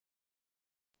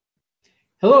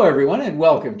Hello, everyone, and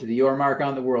welcome to the Your Mark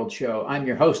on the World show. I'm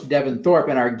your host, Devin Thorpe,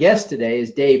 and our guest today is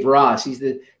Dave Ross. He's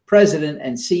the president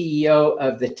and CEO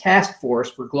of the Task Force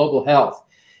for Global Health.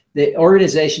 The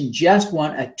organization just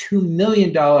won a $2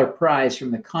 million prize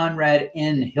from the Conrad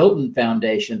N. Hilton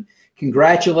Foundation.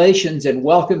 Congratulations and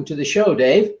welcome to the show,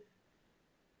 Dave.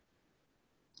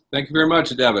 Thank you very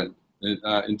much, Devin.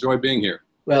 Enjoy being here.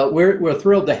 Well, we're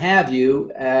thrilled to have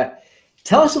you.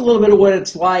 Tell us a little bit of what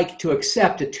it's like to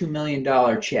accept a $2 million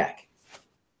check.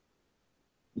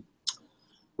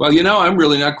 Well, you know, I'm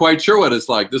really not quite sure what it's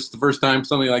like. This is the first time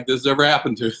something like this has ever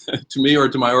happened to me or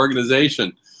to my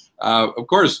organization. Of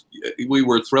course, we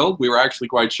were thrilled. We were actually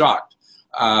quite shocked.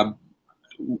 I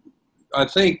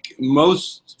think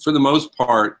for the most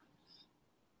part,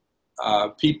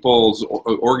 people's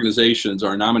organizations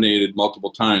are nominated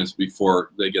multiple times before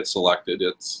they get selected.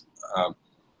 It's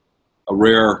a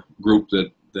rare group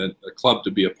that a club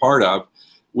to be a part of.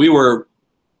 We were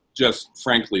just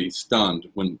frankly stunned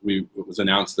when it was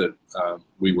announced that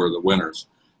we were the winners.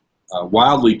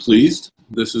 Wildly pleased.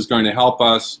 This is going to help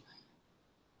us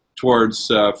towards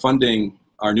funding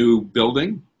our new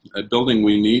building, a building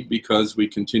we need because we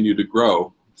continue to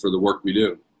grow for the work we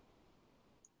do.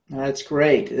 That's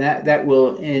great. That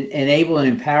will enable and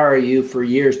empower you for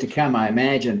years to come, I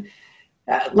imagine.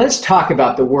 Let's talk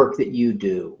about the work that you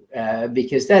do,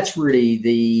 because that's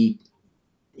really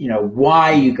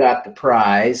why you got the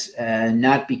prize,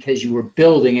 not because you were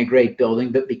building a great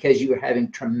building, but because you were having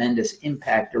tremendous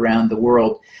impact around the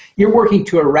world. You're working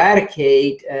to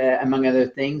eradicate, among other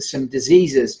things, some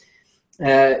diseases.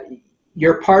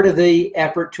 You're part of the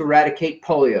effort to eradicate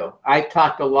polio. I've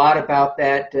talked a lot about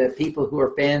that. People who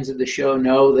are fans of the show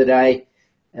know that I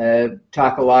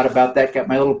talk a lot about that. Got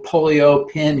my little polio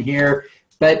pin here.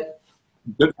 But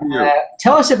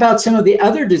tell us about some of the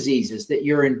other diseases that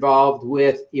you're involved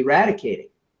with eradicating.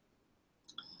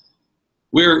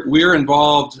 We're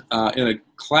involved in a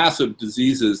class of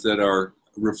diseases that are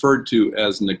referred to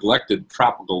as neglected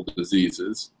tropical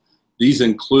diseases. These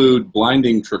include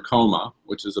blinding trachoma,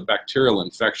 which is a bacterial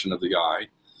infection of the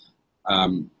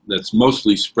eye that's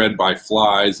mostly spread by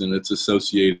flies, and it's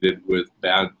associated with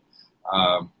bad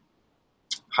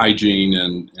hygiene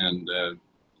and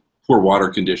poor water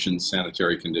conditions,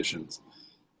 sanitary conditions.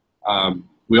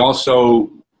 We also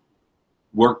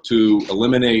work to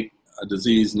eliminate a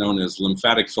disease known as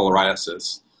lymphatic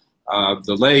filariasis.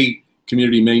 The lay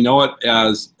community may know it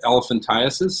as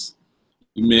elephantiasis.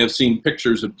 You may have seen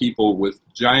pictures of people with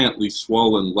giantly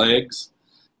swollen legs.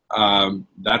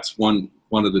 That's one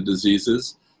of the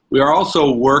diseases. We are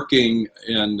also working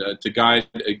to guide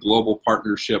a global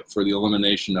partnership for the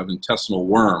elimination of intestinal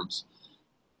worms,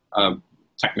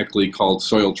 technically called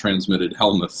soil-transmitted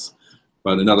helminths,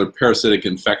 but another parasitic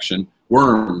infection.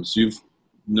 Worms. You've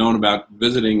known about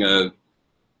visiting a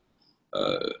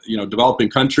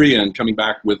developing country and coming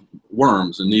back with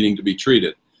worms and needing to be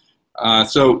treated.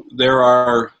 So there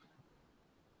are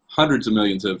hundreds of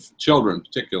millions of children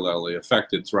particularly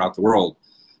affected throughout the world,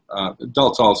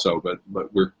 adults also,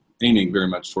 but we're aiming very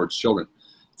much towards children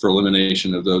for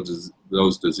elimination of those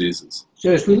diseases.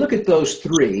 So as we look at those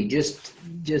three, just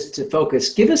to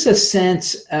focus, give us a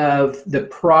sense of the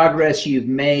progress you've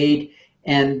made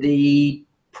and the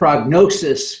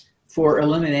prognosis for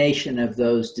elimination of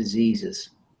those diseases.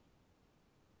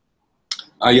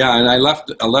 Yeah, and I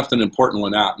left an important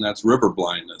one out, and that's river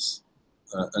blindness,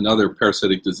 another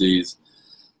parasitic disease.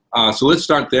 So let's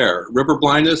start there. River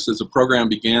blindness is a program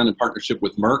began in partnership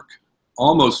with Merck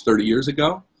almost 30 years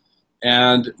ago,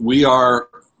 and we are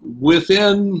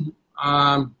within,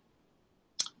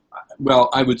 well,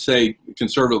 I would say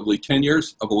conservatively 10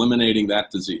 years of eliminating that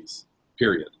disease,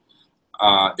 period.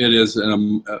 It is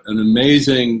an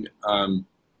amazing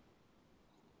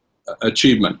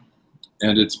achievement.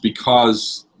 And it's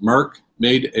because Merck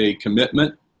made a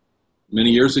commitment many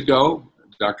years ago.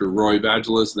 Dr. Roy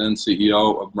Vagelos, then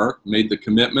CEO of Merck, made the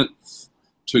commitment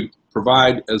to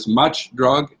provide as much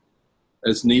drug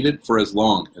as needed for as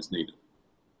long as needed.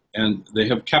 And they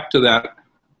have kept to that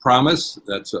promise.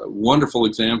 That's a wonderful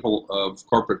example of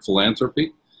corporate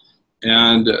philanthropy.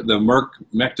 And the Merck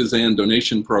Mectizan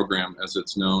donation program, as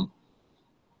it's known,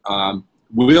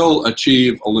 will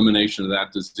achieve elimination of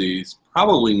that disease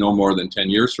probably no more than 10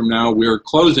 years from now. We're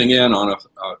closing in on a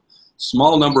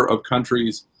small number of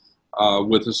countries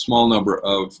with a small number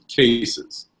of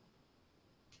cases.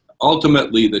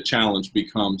 Ultimately, the challenge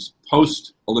becomes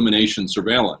post-elimination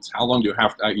surveillance. How long do you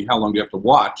have to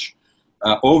watch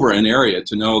over an area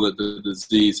to know that the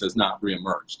disease has not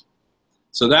reemerged?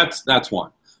 So that's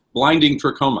one. Blinding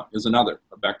trachoma is another,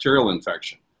 a bacterial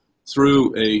infection.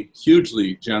 Through a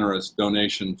hugely generous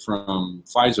donation from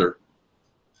Pfizer,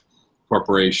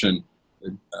 Corporation,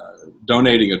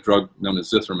 donating a drug known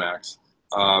as Zithromax.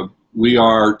 We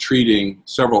are treating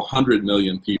several 100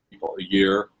 million people a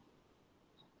year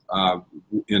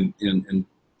in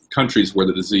countries where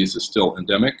the disease is still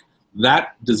endemic.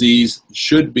 That disease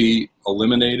should be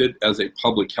eliminated as a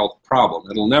public health problem.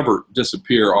 It'll never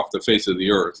disappear off the face of the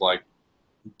earth like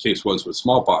the case was with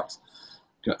smallpox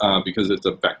because it's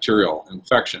a bacterial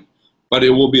infection. But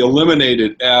it will be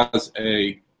eliminated as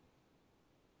a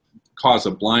cause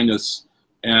of blindness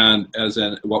and as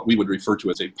what we would refer to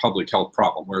as a public health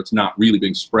problem, where it's not really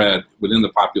being spread within the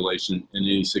population in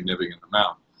any significant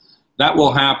amount. That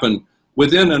will happen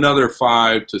within another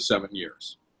 5 to 7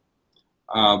 years.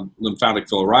 Lymphatic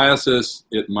filariasis,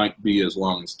 it might be as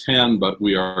long as 10, but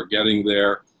we are getting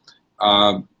there.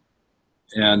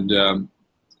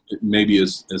 Maybe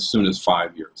as soon as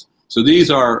 5 years. So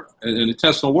these are, and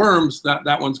intestinal worms,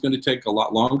 that one's going to take a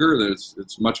lot longer.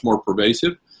 It's much more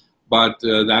pervasive, but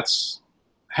that's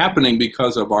happening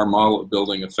because of our model of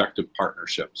building effective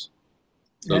partnerships.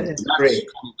 So that's great.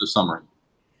 Kind of the summary.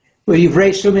 Well, you've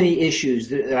raised so many issues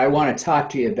that I want to talk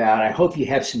to you about. I hope you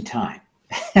have some time.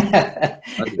 but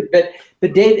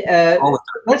Dave,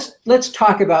 let's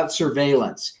talk about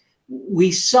surveillance.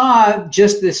 We saw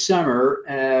just this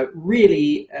summer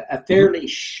really a fairly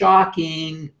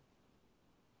shocking,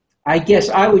 I guess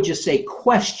I would just say,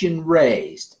 question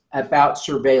raised about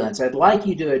surveillance. I'd like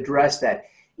you to address that.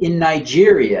 In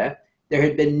Nigeria, there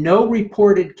had been no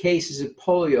reported cases of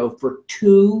polio for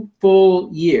 2 full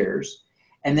years,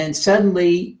 and then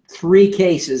suddenly 3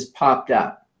 cases popped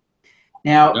up.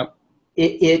 Now,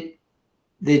 the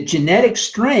genetic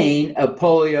strain of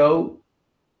polio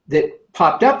that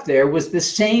popped up there was the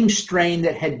same strain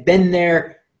that had been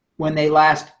there when they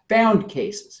last found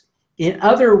cases. In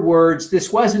other words,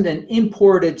 this wasn't an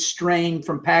imported strain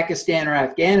from Pakistan or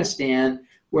Afghanistan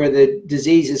where the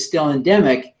disease is still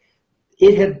endemic.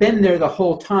 It had been there the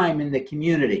whole time in the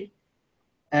community.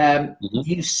 Do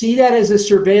you see that as a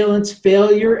surveillance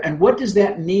failure? And what does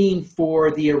that mean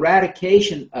for the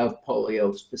eradication of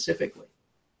polio specifically?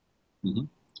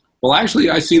 Well, actually,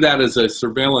 I see that as a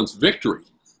surveillance victory.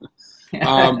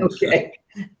 Okay.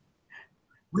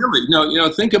 Really, no,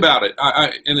 think about it.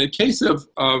 In the case of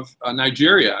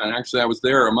Nigeria, and actually I was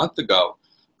there a month ago,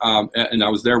 and I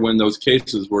was there when those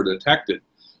cases were detected.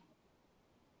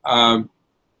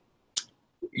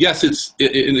 Yes,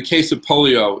 in the case of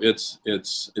polio, it's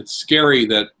scary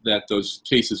that those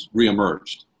cases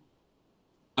reemerged.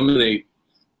 Eliminate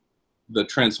the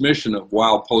transmission of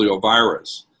wild polio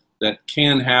virus that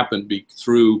can happen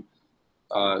through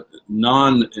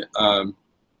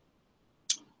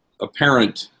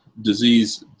non-apparent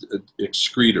disease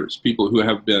excretors. People who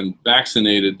have been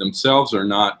vaccinated themselves are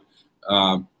not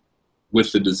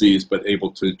with the disease, but able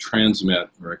to transmit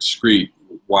or excrete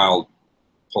wild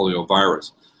polio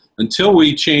virus. Until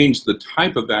we change the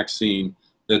type of vaccine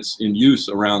that's in use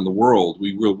around the world,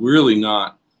 we will really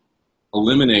not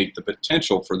eliminate the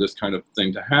potential for this kind of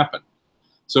thing to happen.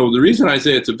 So the reason I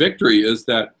say it's a victory is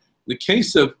that the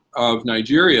case of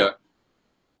Nigeria,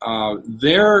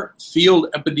 their field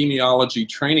epidemiology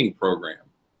training program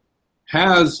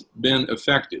has been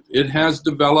effective. It has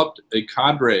developed a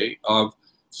cadre of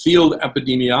field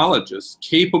epidemiologists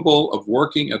capable of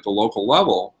working at the local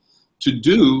level to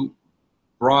do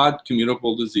broad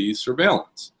communicable disease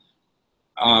surveillance.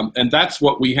 And that's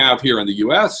what we have here in the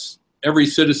U.S. Every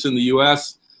citizen in the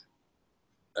U.S.,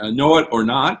 know it or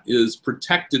not, is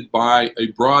protected by a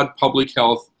broad public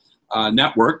health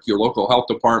network. Your local health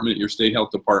department, your state health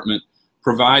department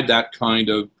provide that kind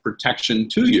of protection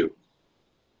to you.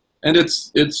 And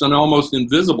it's an almost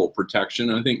invisible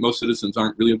protection. I think most citizens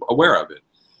aren't really aware of it.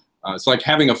 It's like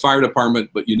having a fire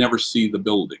department, but you never see the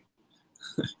building.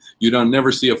 You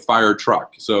never see a fire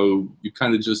truck, so you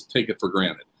kind of just take it for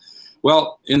granted.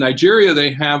 Well, in Nigeria,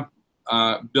 they have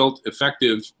built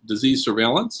effective disease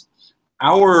surveillance.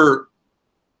 Our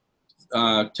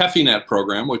TFGH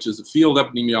program, which is a field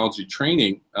epidemiology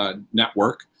training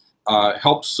network,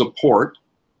 helps support,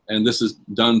 and this is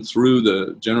done through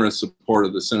the generous support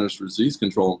of the Centers for Disease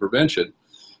Control and Prevention.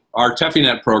 Our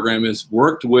TFGH program has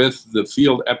worked with the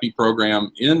field epi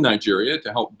program in Nigeria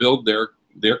to help build their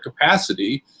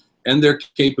capacity and their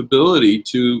capability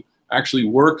to actually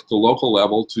work at the local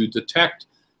level to detect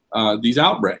these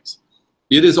outbreaks.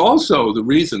 It is also the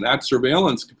reason that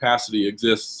surveillance capacity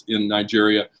exists in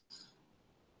Nigeria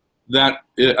that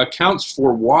it accounts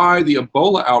for why the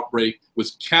Ebola outbreak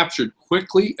was captured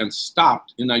quickly and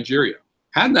stopped in Nigeria.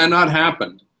 Had that not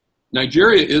happened,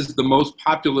 Nigeria is the most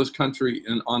populous country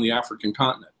on the African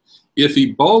continent. If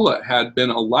Ebola had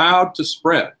been allowed to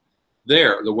spread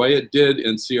there the way it did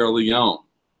in Sierra Leone,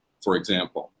 for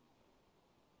example,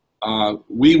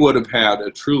 we would have had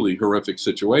a truly horrific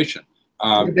situation. It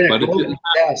would have been a global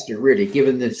disaster, really,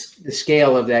 given the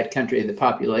scale of that country, the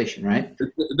population, right?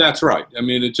 That's right. I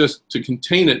mean, it just, to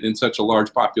contain it in such a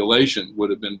large population would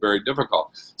have been very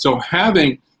difficult. So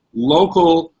having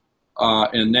local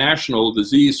and national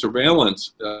disease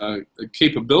surveillance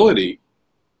capability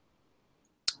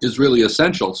is really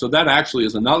essential. So that actually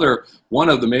is another one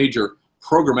of the major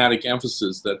programmatic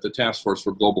emphasis that the Task Force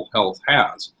for Global Health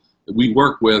has. We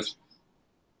work with,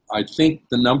 I think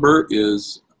the number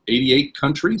is 88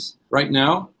 countries right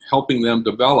now, helping them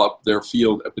develop their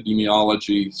field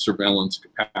epidemiology surveillance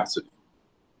capacity.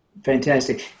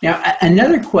 Fantastic. Now,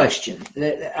 another question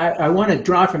that I want to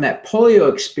draw from that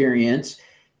polio experience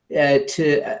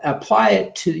to apply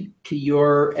it to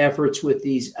your efforts with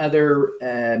these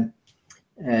other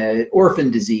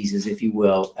orphan diseases, if you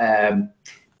will.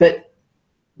 But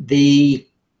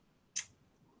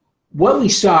what we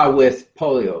saw with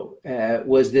polio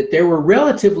was that there were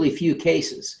relatively few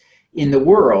cases in the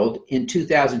world in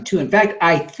 2002. In fact,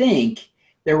 I think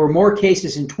there were more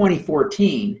cases in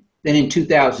 2014 than in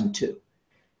 2002.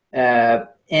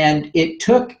 And it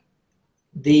took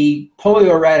the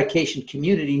polio eradication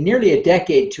community nearly a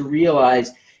decade to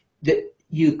realize that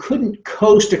you couldn't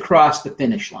coast across the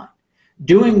finish line.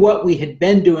 Doing what we had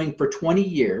been doing for 20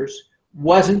 years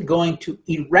wasn't going to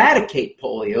eradicate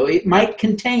polio. It might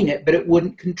contain it, but it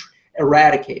wouldn't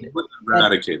eradicate it.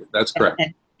 Eradicate it, that's correct.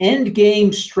 An end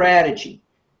game strategy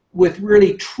with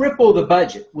really triple the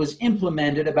budget was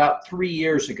implemented about 3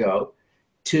 years ago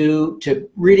to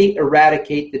really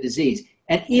eradicate the disease.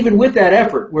 And even with that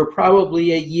effort, we're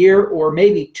probably a year or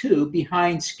maybe two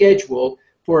behind schedule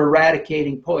for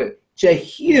eradicating polio. It's a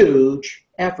huge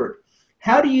effort.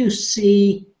 How do you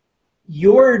see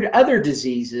your other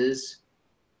diseases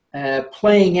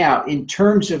playing out in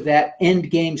terms of that end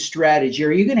game strategy?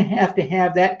 Are you going to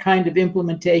have that kind of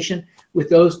implementation with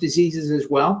those diseases as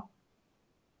well?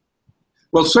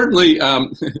 Well, certainly,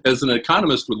 as an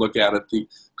economist would look at it, the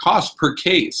cost per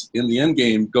case in the end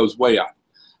game goes way up.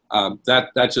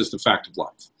 That's just a fact of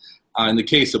life. In the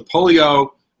case of polio,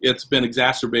 it's been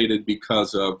exacerbated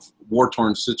because of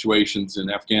war-torn situations in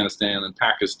Afghanistan and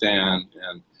Pakistan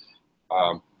and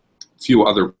a few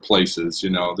other places.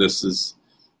 You know, this is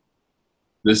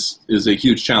a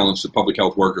huge challenge to public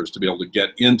health workers to be able to get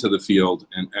into the field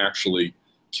and actually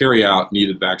carry out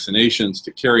needed vaccinations,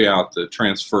 to carry out the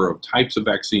transfer of types of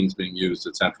vaccines being used,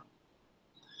 etc.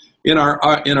 In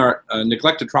our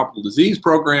neglected tropical disease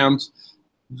programs,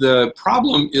 the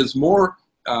problem is more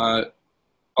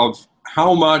of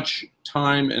how much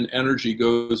time and energy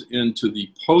goes into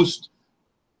the post-mass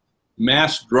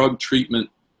drug treatment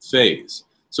phase.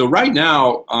 So right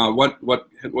now,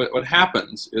 what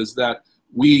happens is that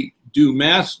we do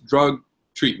mass drug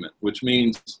treatment, which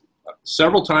means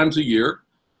several times a year,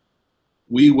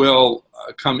 we will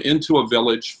come into a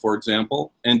village, for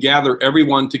example, and gather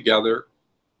everyone together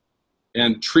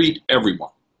and treat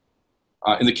everyone.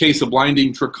 In the case of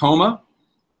blinding trachoma,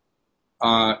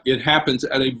 it happens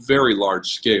at a very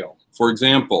large scale. For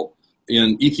example,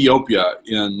 in Ethiopia,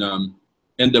 in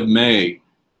end of May,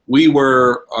 we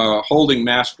were holding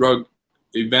mass drug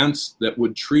events that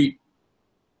would treat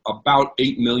about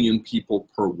 8 million people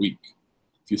per week.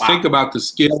 If you think about the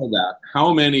scale of that,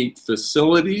 how many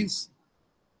facilities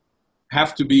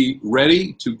have to be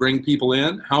ready to bring people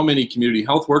in? How many community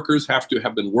health workers have to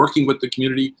have been working with the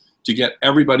community to get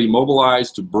everybody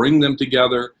mobilized, to bring them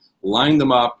together, line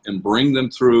them up, and bring them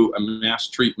through a mass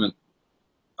treatment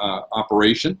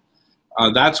operation?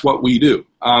 That's what we do.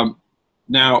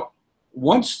 Now,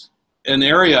 once an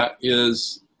area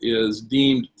is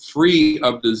deemed free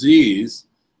of disease,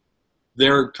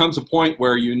 there comes a point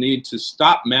where you need to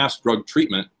stop mass drug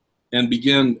treatment and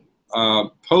begin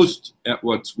post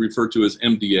what's referred to as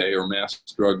MDA, or mass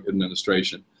drug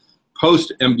administration,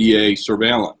 post MDA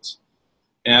surveillance.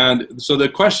 And so the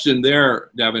question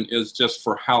there, Devin, is just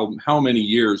for how many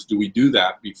years do we do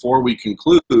that before we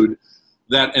conclude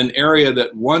that an area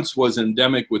that once was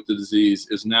endemic with the disease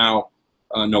is now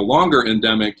no longer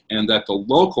endemic, and that the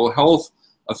local health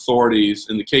authorities,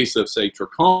 in the case of, say,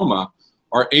 trachoma,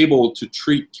 are able to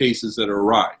treat cases that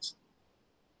arise.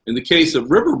 In the case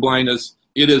of river blindness,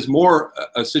 it is more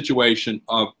a situation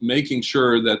of making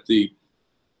sure that the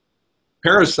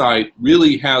parasite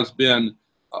really has been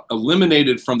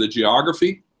eliminated from the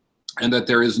geography, and that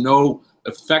there is no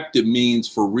effective means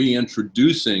for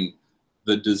reintroducing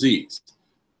the disease.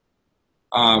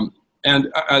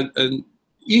 And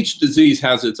each disease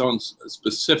has its own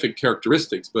specific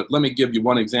characteristics, but let me give you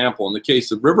one example. In the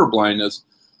case of river blindness,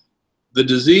 the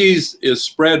disease is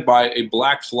spread by a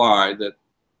black fly that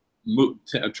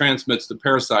transmits the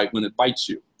parasite when it bites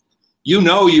you. You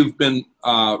know you've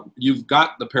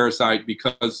got the parasite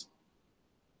because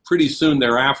pretty soon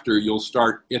thereafter you'll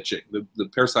start itching. The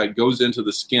parasite goes into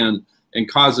the skin and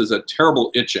causes a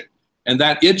terrible itching. And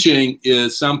that itching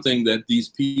is something that these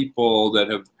people that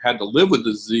have had to live with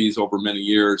the disease over many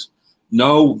years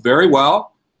know very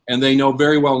well. And they know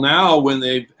very well now, when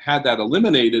they've had that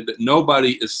eliminated, that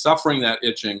nobody is suffering that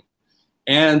itching,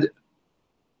 and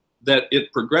that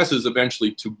it progresses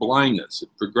eventually to blindness. It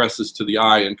progresses to the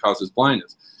eye and causes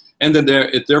blindness. And then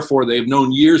therefore they've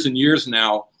known years and years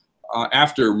now,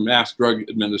 after mass drug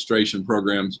administration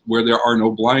programs, where there are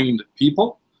no blind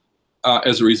people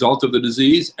as a result of the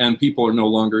disease, and people are no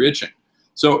longer itching.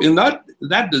 So in that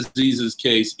disease's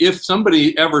case, if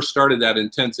somebody ever started that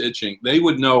intense itching, they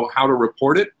would know how to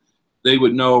report it. They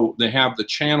would know they have the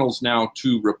channels now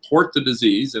to report the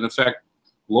disease. In effect,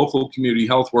 local community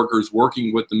health workers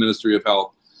working with the Ministry of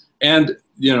Health, and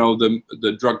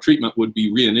the drug treatment would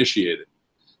be reinitiated.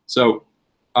 So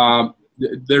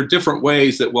there are different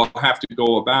ways that we'll have to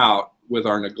go about with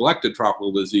our neglected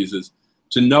tropical diseases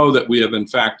to know that we have in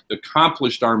fact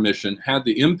accomplished our mission, had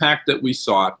the impact that we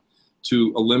sought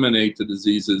to eliminate the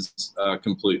diseases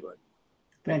completely.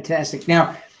 Fantastic.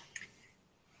 Now,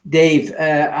 Dave,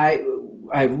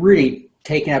 I've really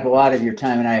taken up a lot of your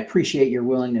time, and I appreciate your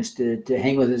willingness to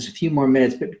hang with us a few more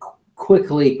minutes, but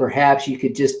quickly, perhaps you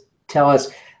could just tell us,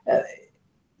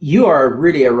 you are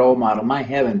really a role model. My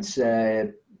heavens,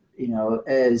 as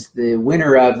the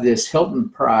winner of this Hilton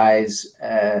Prize,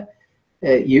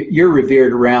 you're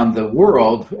revered around the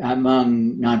world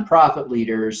among nonprofit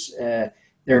leaders.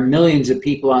 There are millions of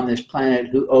people on this planet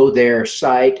who owe their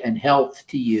sight and health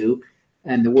to you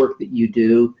and the work that you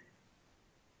do.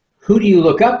 Who do you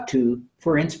look up to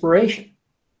for inspiration?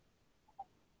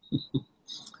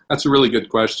 That's a really good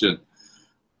question.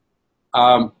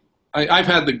 I've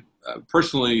had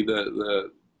personally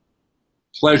the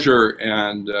pleasure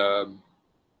and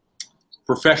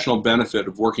professional benefit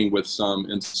of working with some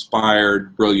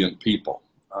inspired, brilliant people.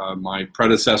 My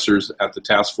predecessors at the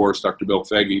task force, Dr. Bill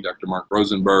Fege, Dr. Mark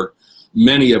Rosenberg,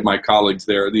 many of my colleagues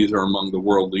there, these are among the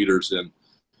world leaders in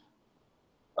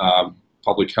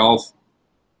public health.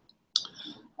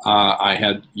 I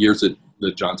had years at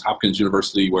the Johns Hopkins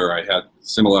University where I had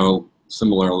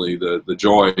similarly the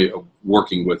joy of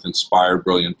working with inspired,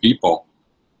 brilliant people.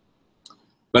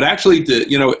 But actually,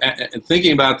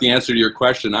 thinking about the answer to your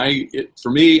question,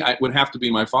 for me, it would have to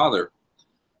be my father.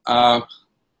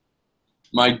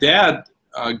 My dad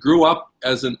grew up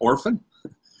as an orphan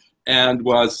and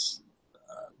was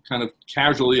kind of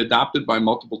casually adopted by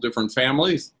multiple different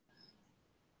families,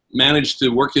 managed to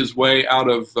work his way out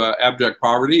of abject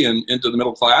poverty and into the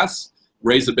middle class,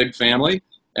 raise a big family.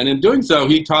 And in doing so,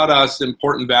 he taught us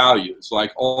important values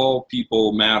like all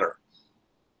people matter.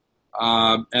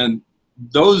 And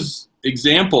those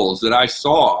examples that I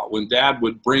saw when Dad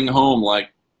would bring home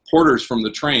like porters from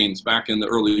the trains back in the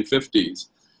early 50s,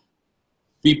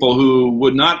 people who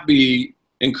would not be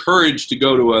encouraged to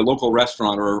go to a local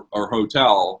restaurant or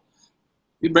hotel,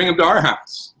 he'd bring them to our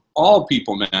house. All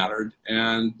people mattered,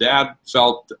 and Dad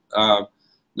felt no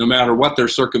matter what their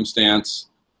circumstance,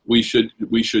 we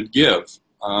should give.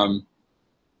 I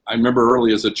remember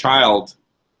early as a child,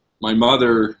 my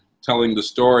mother telling the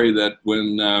story that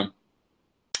when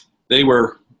they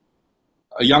were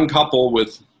a young couple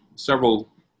with several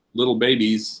little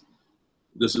babies,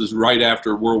 this is right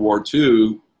after World War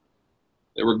II,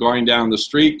 they were going down the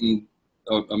street and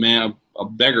a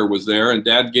beggar was there, and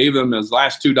Dad gave him his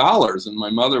last $2, and my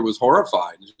mother was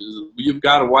horrified. She said, "You've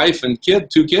got a wife and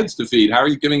two kids to feed. How are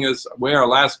you giving us away our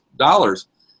last dollars?"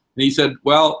 And he said,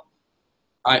 "Well,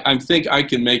 I think I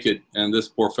can make it, and this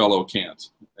poor fellow can't."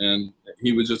 And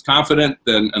he was just confident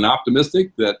and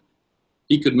optimistic that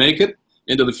he could make it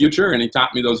into the future, and he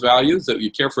taught me those values, that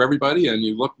you care for everybody and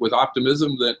you look with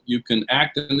optimism that you can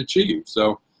act and achieve.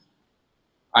 So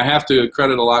I have to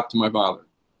credit a lot to my father.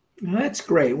 Well, that's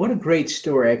great. What a great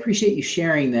story. I appreciate you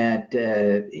sharing that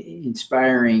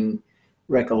inspiring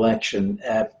recollection.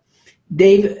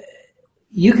 Dave,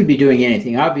 you could be doing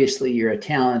anything. Obviously, you're a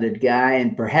talented guy,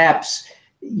 and perhaps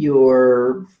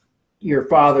your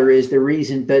father is the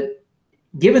reason, but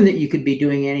given that you could be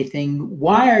doing anything,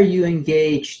 why are you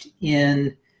engaged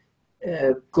in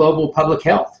global public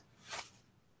health?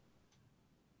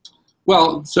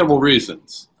 Well, several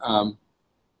reasons.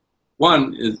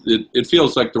 One is it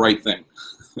feels like the right thing.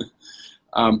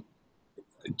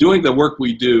 Doing the work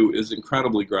we do is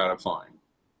incredibly gratifying.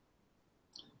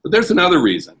 But there's another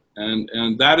reason,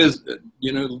 and that is,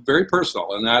 very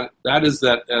personal, and that is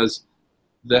that as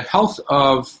the health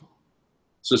of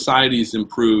societies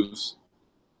improves,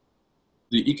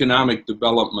 the economic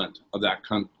development of that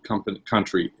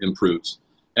country improves.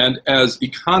 And as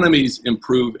economies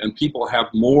improve and people have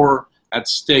more at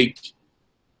stake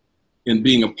in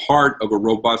being a part of a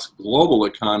robust global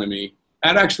economy,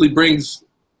 that actually brings,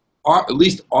 at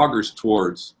least augurs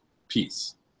towards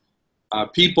peace.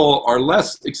 People are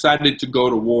less excited to go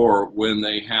to war when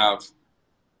they have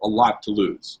a lot to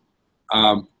lose.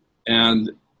 So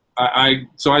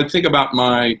I think about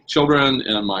my children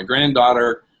and my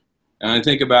granddaughter, and I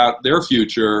think about their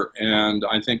future, and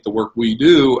I think the work we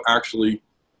do actually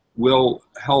will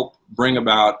help bring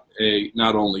about a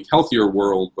not only healthier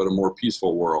world, but a more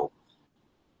peaceful world.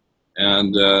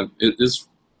 And it is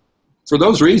for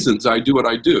those reasons I do what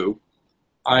I do.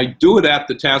 I do it at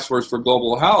the Task Force for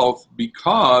Global Health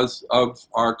because of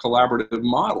our collaborative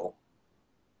model.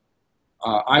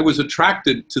 I was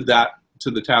attracted to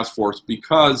the task force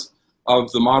because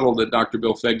of the model that Dr.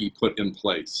 Bill Fege put in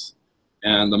place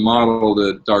and the model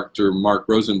that Dr. Mark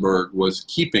Rosenberg was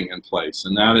keeping in place.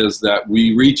 And that is that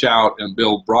we reach out and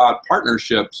build broad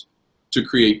partnerships to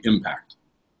create impact.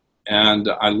 And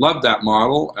I love that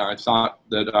model. I thought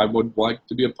that I would like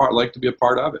to be a part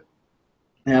of it.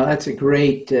 Now that's a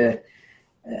great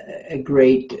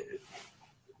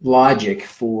logic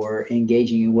for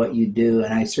engaging in what you do,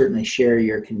 and I certainly share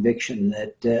your conviction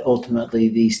that ultimately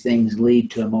these things lead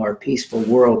to a more peaceful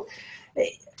world.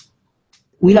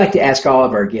 We like to ask all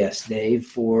of our guests, Dave,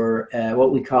 for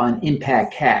what we call an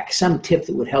impact hack, some tip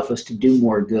that would help us to do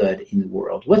more good in the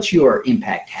world. What's your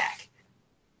impact hack?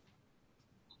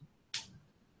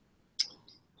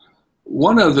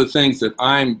 One of the things that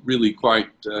I'm really quite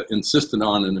insistent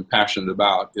on and passionate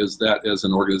about is that as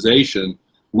an organization,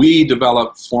 we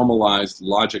develop formalized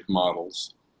logic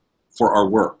models for our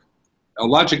work. A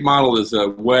logic model is a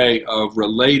way of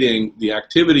relating the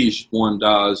activities one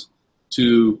does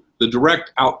to the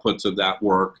direct outputs of that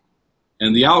work.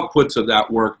 And the outputs of that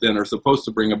work then are supposed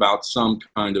to bring about some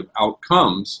kind of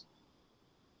outcomes,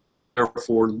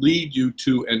 therefore lead you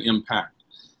to an impact.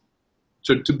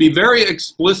 To be very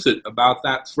explicit about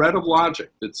that thread of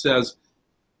logic that says,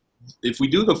 if we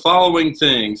do the following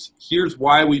things, here's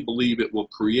why we believe it will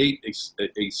create a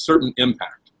certain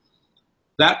impact.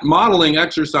 That modeling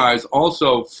exercise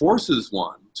also forces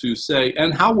one to say,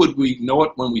 and how would we know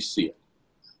it when we see it?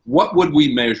 What would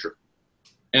we measure?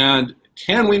 And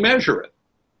can we measure it?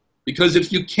 Because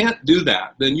if you can't do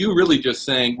that, then you're really just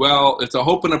saying, well, it's a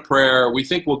hope and a prayer. We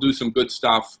think we'll do some good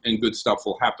stuff, and good stuff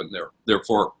will happen there.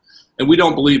 Therefore, and we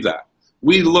don't believe that.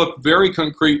 We look very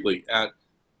concretely at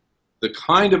the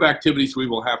kind of activities we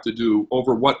will have to do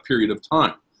over what period of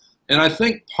time. And I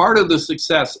think part of the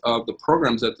success of the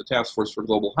programs at the Task Force for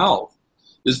Global Health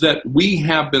is that we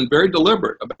have been very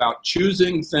deliberate about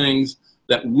choosing things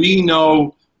that we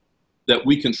know that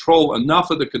we control enough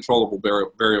of the controllable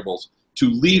variables to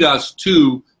lead us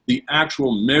to the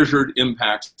actual measured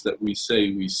impacts that we say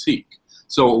we seek.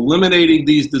 So eliminating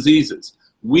these diseases,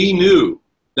 we knew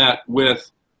that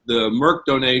with the Merck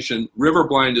donation, river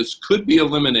blindness could be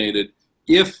eliminated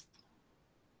if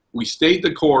we stayed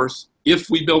the course, if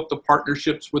we built the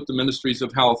partnerships with the ministries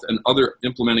of health and other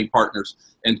implementing partners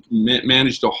and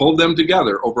managed to hold them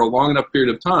together over a long enough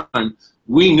period of time,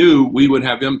 we knew we would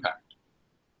have impact.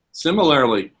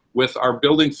 Similarly, with our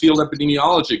building field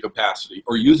epidemiology capacity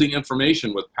or using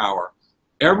information with power,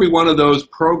 every one of those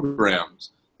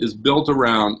programs is built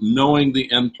around knowing the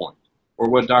endpoint, or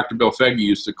what Dr. Bill Fege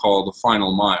used to call the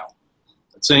final mile.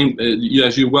 Same,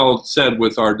 as you well said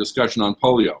with our discussion on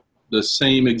polio, the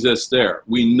same exists there.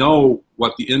 We know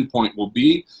what the endpoint will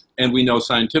be, and we know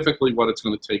scientifically what it's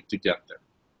going to take to get there.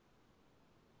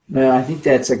 Well, I think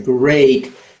that's a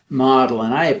great model,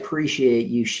 and I appreciate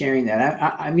you sharing that.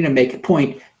 I'm going to make a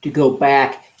point to go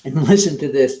back and listen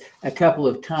to this a couple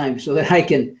of times so that I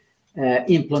can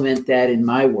implement that in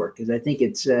my work, because I think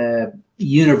it's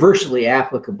universally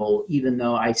applicable, even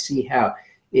though I see how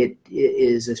it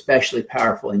is especially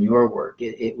powerful in your work.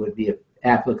 It would be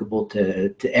applicable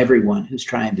to everyone who's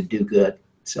trying to do good.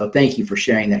 So thank you for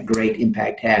sharing that great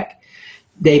impact hack.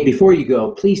 Dave, before you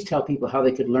go, please tell people how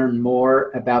they could learn more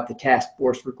about the Task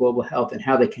Force for Global Health and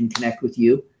how they can connect with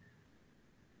you.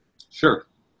 Sure.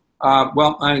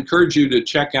 Well, I encourage you to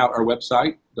check out our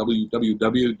website,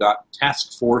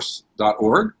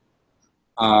 www.taskforce.org.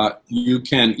 You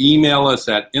can email us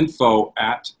at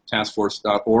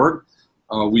info@taskforce.org.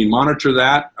 We monitor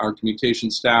that. Our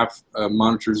communication staff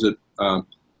monitors it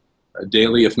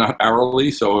daily, if not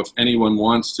hourly. So if anyone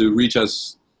wants to reach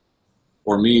us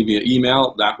or me via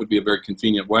email, that would be a very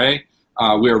convenient way.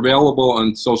 We're available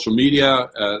on social media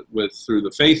through the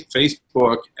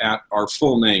Facebook at our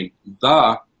full name,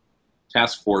 the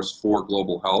Task Force for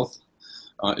Global Health.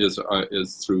 is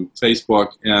through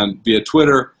Facebook, and via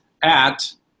Twitter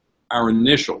at our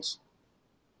initials,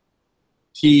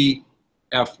 TFGH,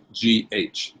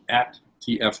 at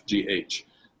TFGH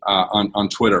on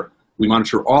Twitter. We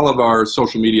monitor all of our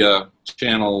social media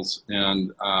channels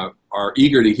and are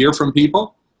eager to hear from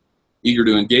people, eager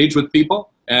to engage with people.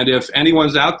 And if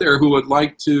anyone's out there who would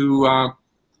like to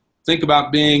think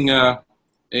about being a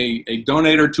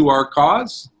donator to our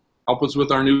cause, help us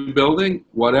with our new building,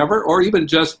 whatever, or even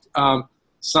just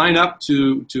sign up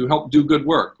to help do good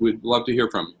work, we'd love to hear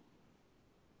from you.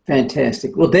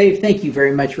 Fantastic. Well, Dave, thank you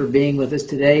very much for being with us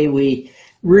today. We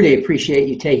really appreciate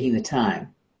you taking the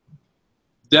time.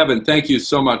 Devin, thank you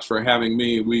so much for having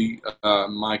me.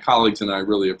 My colleagues and I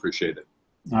really appreciate it.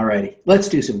 All righty. Let's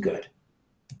do some good.